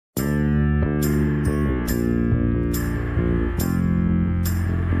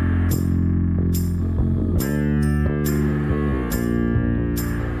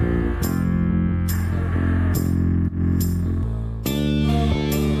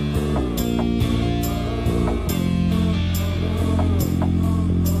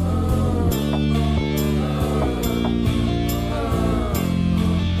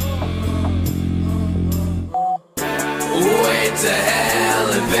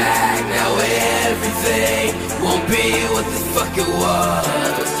everything won't be what the fuck it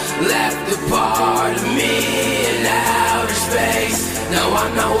was. Left a part of me in outer space. Now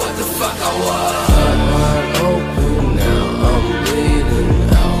I'm not what the fuck I was. Wide open, now I'm bleeding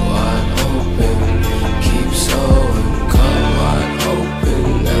out wide open. Keep sewing, cut wide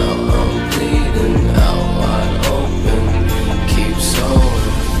open. Now I'm bleeding out wide open. Keep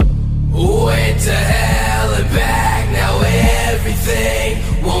sewing. Went to hell and back. Now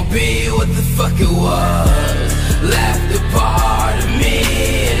everything won't be what the fuck it was. Left a part of me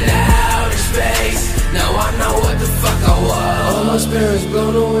in outer space. Now I'm not what the fuck I was. All my spirits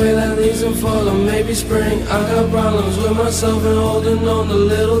blown away like leaves in fall or maybe spring. I got problems with myself and holding on to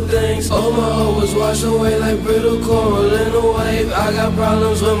little things. All my hope was washed away like brittle coral in a wave. I got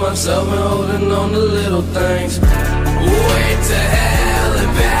problems with myself and holding on to little things. Went to hell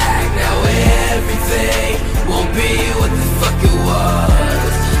and back. Now everything won't be what the fuck it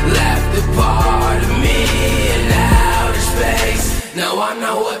was. Left a part of me in outer space. Now I'm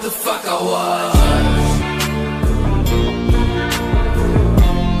not what the fuck I was.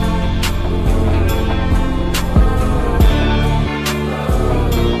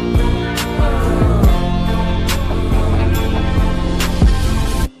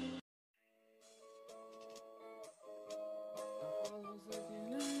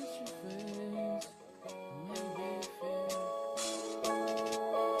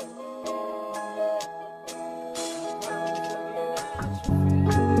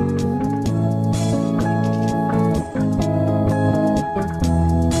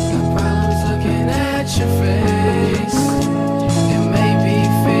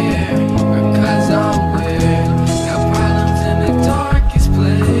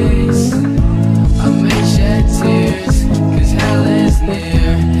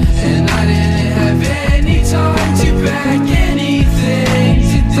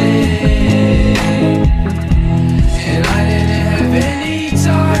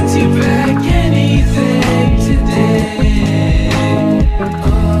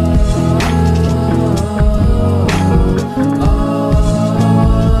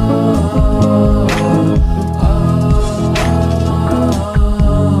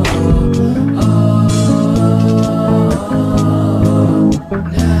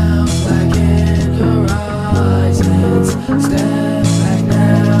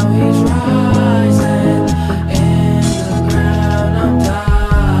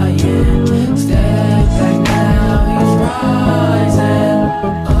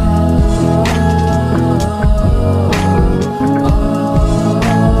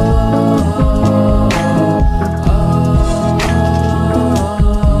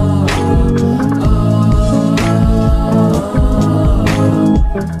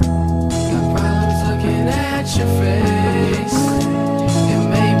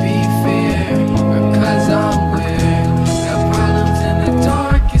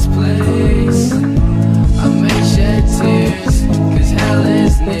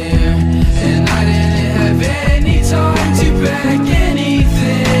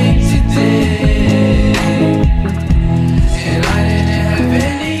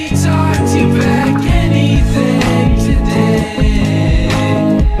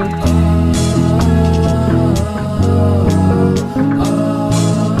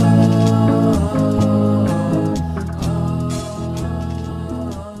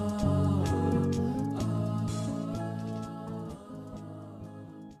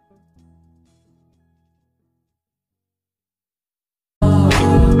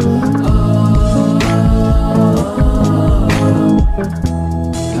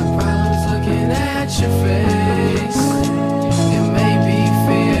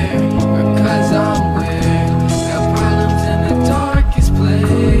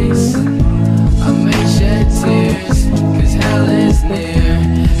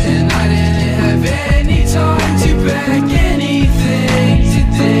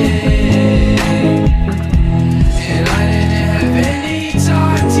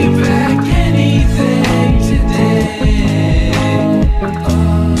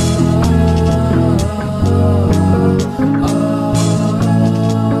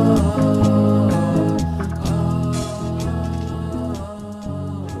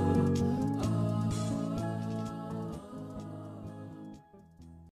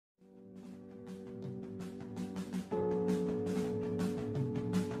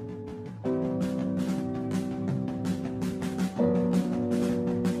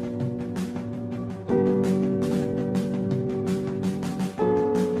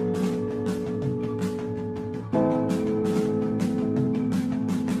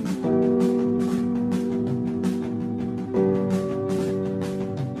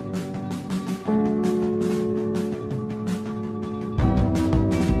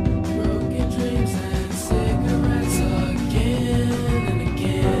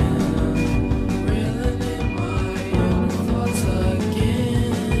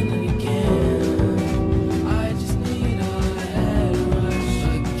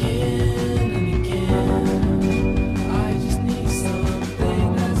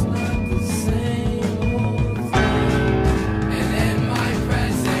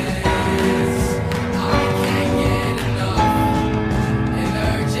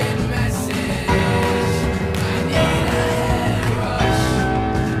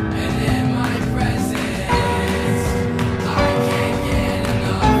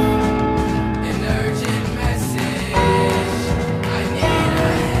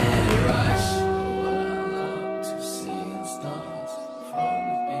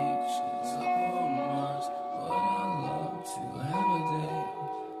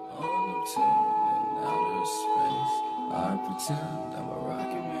 neptune in outer space. I pretend I'm a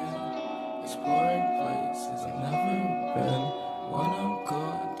rocket man, exploring places I've never been. When I'm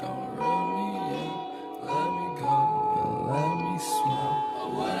gone, don't reel me in. Let me go and let me swim. Oh,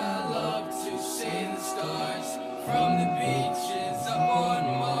 would I love to see the stars from the beaches up on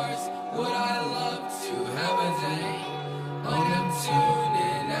Mars? Would I love to have a day on Neptune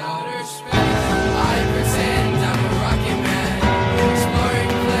in outer space? I pretend I'm a rocket man,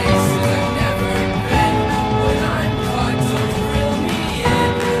 exploring places I've never been. When I'm caught, don't reel me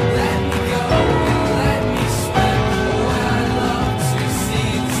in. Let me go and let me swim. Oh, would I love to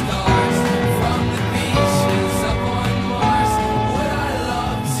see the stars from the beaches up on Mars? Would I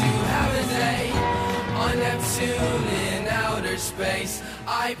love to have a day on Neptune in outer space?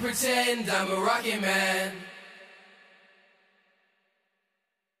 I pretend I'm a rocket man.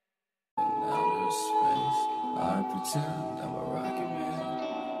 In outer space, I pretend I'm a rocket man,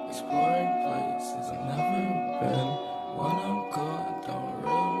 exploring places I've never been. When I'm gone, don't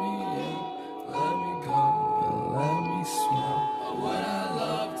reel me in. Let me go and let me swim. Oh, would I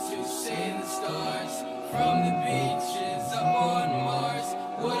love to see the stars from the beaches up on Mars?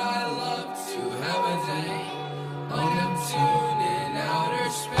 Would I love to have a day on Neptune in outer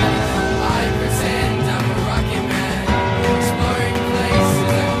space? I pretend I'm a rocket man, exploring places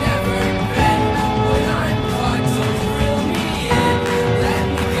I've never been. When I'm caught, don't reel me in. Let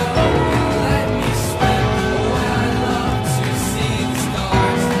me go and let me swim. Oh, would I love to see the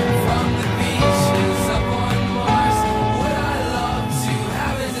stars from the beaches up on Mars? Would I love to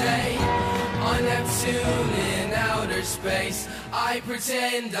have a day on Neptune in outer space? I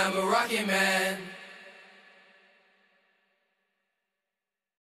pretend I'm a rocket man.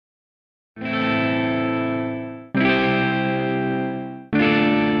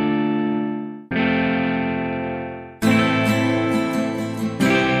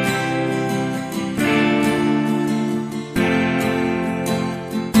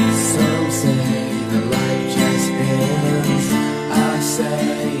 Some say the life just ends. I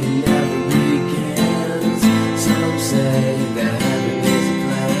say it never begins. Some say that heaven is a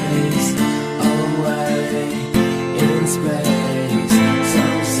place away in space.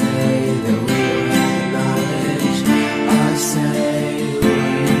 Some say that we don't have the knowledge. I say, who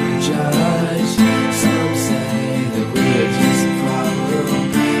are you to judge? Some say that we are just a problem.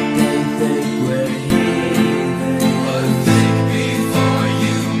 They think we're heathens. But think before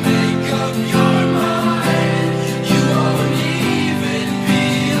you make up your mind. You won't even be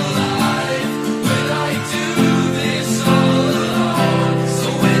alive when I do this all alone. So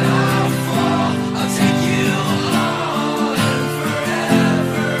when I fall, I'll take you on, and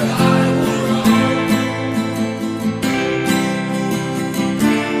forever I will roam.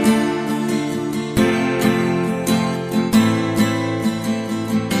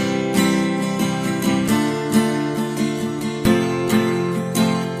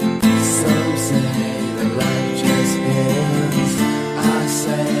 Some say that life just ends. I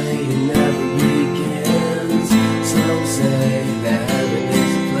say it never begins. Some say that heaven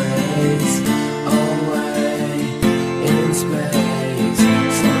is a place away in space.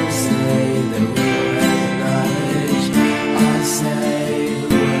 Some say that we don't have the knowledge. I say,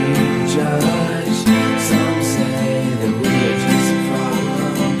 who are you to judge? Some say that we are just a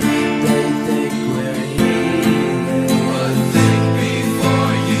problem. They think we're heathens. But think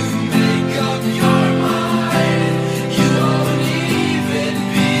before you make up your mind. You won't even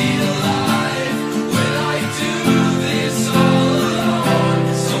be alive when I do this all alone.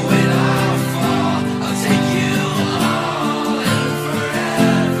 So when I fall, I'll take you on, and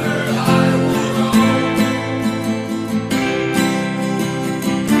forever I will roam.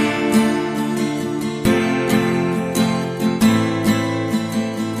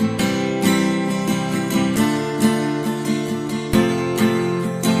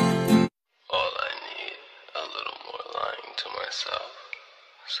 All I need, a little more lying to myself,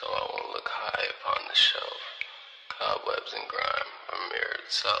 so I won't look high upon the shelf. Cobwebs and grime, a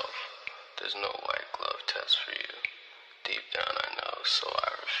mirrored self. There's no white glove test for you. Deep down I know, so I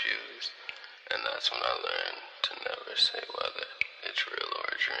refuse. And that's when I learned to never say whether it's real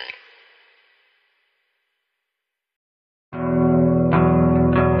or a dream.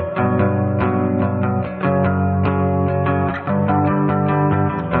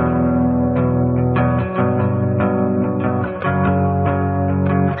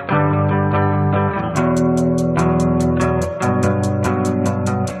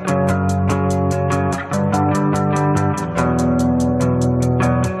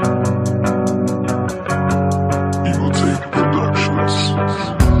 Evil Take Productions.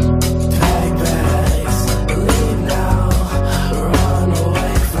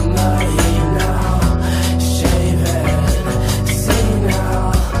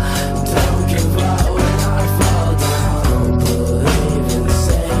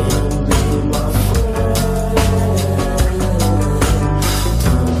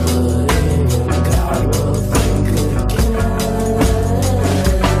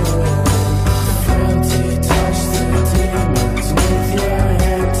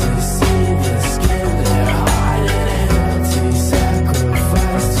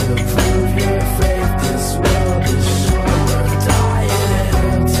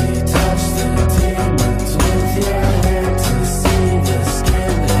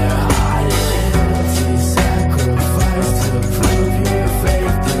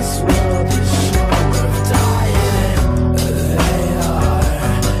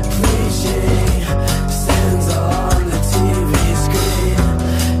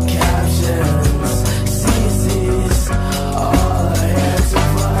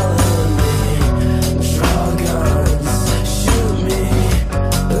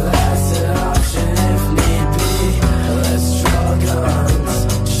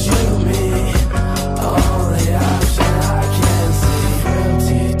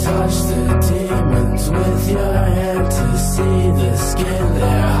 lurking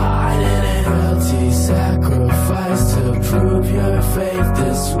there, hiding in frailty. Sacrifice to prove your faith.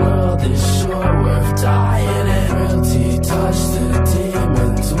 This world is sure worth dying in. Frailty, touch the